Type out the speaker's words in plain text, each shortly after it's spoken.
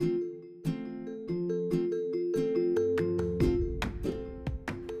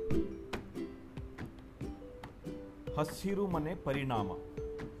ಹಸಿರುಮನೆ ಪರಿಣಾಮ,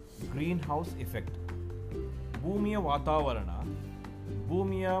 green house effect. ಭೂಮಿಯ ವಾತಾವರಣ,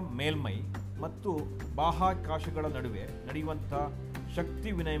 ಭೂಮಿಯ ಮೇಲ್ಮೈ ಮತ್ತು ಬಾಹ್ಯಾಕಾಶಗಳ ನಡುವೆ ನಡೆಯುವಂಥ ಶಕ್ತಿ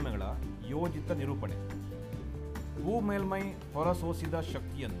ವಿನಿಮಯಗಳ ಯೋಜಿತ ನಿರೂಪಣೆ. ಭೂಮೇಲ್ಮೈ ಹೊರಸೂಸಿದ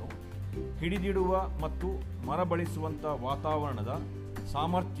ಶಕ್ತಿಯನ್ನು ಹಿಡಿದಿಡುವ ಮತ್ತು ಮರಳಿಸುವಂಥ ವಾತಾವರಣದ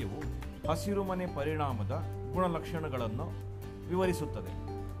ಸಾಮರ್ಥ್ಯವು ಹಸಿರುಮನೆ ಪರಿಣಾಮದ ಗುಣಲಕ್ಷಣಗಳನ್ನು ವಿವರಿಸುತ್ತದೆ.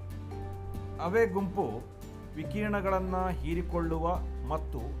 ಅವೇ ಗುಂಪು ವಿಕಿರಣಗಳನ್ನು ಹೀರಿಕೊಳ್ಳುವ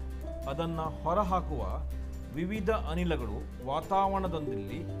ಮತ್ತು ಅದನ್ನು ಹೊರಹಾಕುವ ವಿವಿಧ ಅನಿಲಗಳು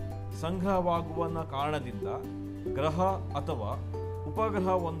ವಾತಾವರಣದಲ್ಲಿ ಸಂಗ್ರಹವಾಗುವ ಕಾರಣದಿಂದ ಗ್ರಹ ಅಥವಾ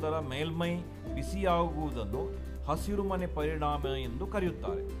ಉಪಗ್ರಹವೊಂದರ ಮೇಲ್ಮೈ ಬಿಸಿಯಾಗುವುದನ್ನು ಹಸಿರುಮನೆ ಪರಿಣಾಮ ಎಂದು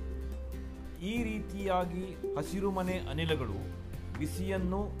ಕರೆಯುತ್ತಾರೆ. ಈ ರೀತಿಯಾಗಿ ಹಸಿರುಮನೆ ಅನಿಲಗಳು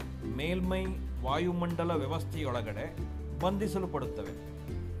ಬಿಸಿಯನ್ನು ಮೇಲ್ಮೈ ವಾಯುಮಂಡಲ ವ್ಯವಸ್ಥೆಯೊಳಗಡೆ ಬಂಧಿಸಲ್ಪಡುತ್ತವೆ.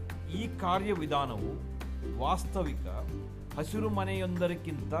 ಈ ಕಾರ್ಯವಿಧಾನವು ವಾಸ್ತವಿಕ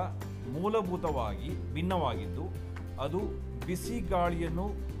ಹಸಿರುಮನೆಯೊಂದಕ್ಕಿಂತ ಮೂಲಭೂತವಾಗಿ ಭಿನ್ನವಾಗಿದ್ದು, ಅದು ಬಿಸಿ ಗಾಳಿಯನ್ನು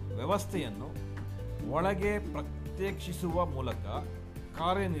ವ್ಯವಸ್ಥೆಯನ್ನು ಒಳಗೆ ಪ್ರತ್ಯೇಕಿಸುವ ಮೂಲಕ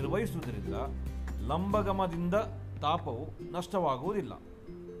ಕಾರ್ಯನಿರ್ವಹಿಸುವುದರಿಂದ ಲಂಬಗಮದಿಂದ ತಾಪವು ನಷ್ಟವಾಗುವುದಿಲ್ಲ.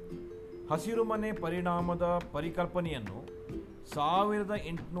 ಹಸಿರುಮನೆ ಪರಿಣಾಮದ ಪರಿಕಲ್ಪನೆಯನ್ನು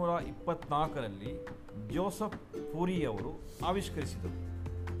 1824ರಲ್ಲಿ ಜೋಸೆಫ್ ಫೋರಿಯವರು ಆವಿಷ್ಕರಿಸಿದರು.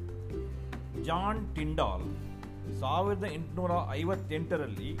 ಜಾನ್ ಟಿಂಡಾಲ್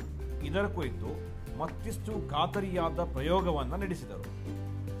 1858ರಲ್ಲಿ ಇದರ ಕುರಿತು ಮತ್ತಿಷ್ಟು ಖಾತರಿಯಾದ ಪ್ರಯೋಗವನ್ನು ನಡೆಸಿದರು.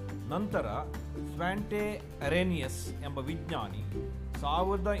 ನಂತರ ಸ್ವಾಂಟೆ ಅರೇನಿಯಸ್ ಎಂಬ ವಿಜ್ಞಾನಿ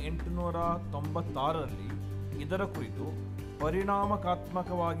 1896ರಲ್ಲಿ ಇದರ ಕುರಿತು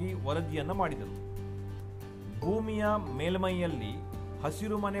ಪರಿಣಾಮಾತ್ಮಕವಾಗಿ ವರದಿಯನ್ನು ಮಾಡಿದರು. ಭೂಮಿಯ ಮೇಲ್ಮೈಯಲ್ಲಿ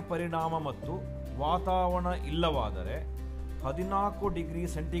ಹಸಿರುಮನೆ ಪರಿಣಾಮ ಮತ್ತು ವಾತಾವರಣ ಇಲ್ಲವಾದರೆ 14 ಡಿಗ್ರಿ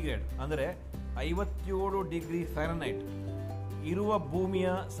ಸೆಂಟಿಗ್ರೇಡ್ ಅಂದರೆ 57 ಡಿಗ್ರಿ ಫ್ಯಾರನೈಟ್ ಇರುವ ಭೂಮಿಯ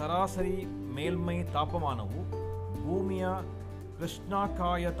ಸರಾಸರಿ ಮೇಲ್ಮೈ ತಾಪಮಾನವು ಭೂಮಿಯ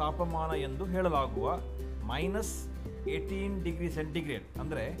ಕೃಷ್ಣಕಾಯ ತಾಪಮಾನ ಎಂದು ಹೇಳಲಾಗುವ -18 ಡಿಗ್ರಿ ಸೆಂಟಿಗ್ರೇಡ್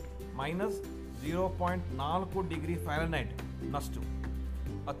ಅಂದರೆ -0.4 ಡಿಗ್ರಿ ಫ್ಯಾರನೈಟ್ ನಷ್ಟು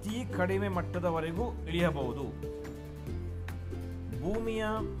ಅತಿ ಕಡಿಮೆ ಮಟ್ಟದವರೆಗೂ ಇಳಿಯಬಹುದು. ಭೂಮಿಯ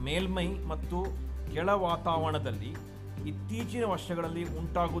ಮೇಲ್ಮೈ ಮತ್ತು ಕೆಳ ವಾತಾವರಣದಲ್ಲಿ ಇತ್ತೀಚಿನ ವರ್ಷಗಳಲ್ಲಿ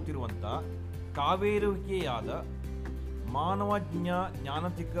ಉಂಟಾಗುತ್ತಿರುವಂಥ ಕಾವೇರುವಿಕೆಯಾದ ಮಾನವಜ್ಞ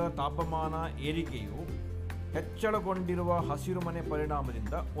ಜ್ಞಾನತಿಕ ತಾಪಮಾನ ಏರಿಕೆಯು ಹೆಚ್ಚಳಗೊಂಡಿರುವ ಹಸಿರುಮನೆ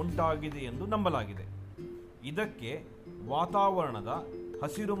ಪರಿಣಾಮದಿಂದ ಉಂಟಾಗಿದೆ ಎಂದು ನಂಬಲಾಗಿದೆ. ಇದಕ್ಕೆ ವಾತಾವರಣದ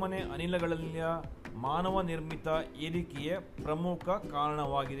ಹಸಿರುಮನೆ ಅನಿಲಗಳಲ್ಲಿನ ಮಾನವ ನಿರ್ಮಿತ ಏರಿಕೆಯೇ ಪ್ರಮುಖ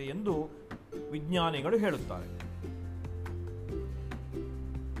ಕಾರಣವಾಗಿದೆ ಎಂದು ವಿಜ್ಞಾನಿಗಳು ಹೇಳುತ್ತಾರೆ.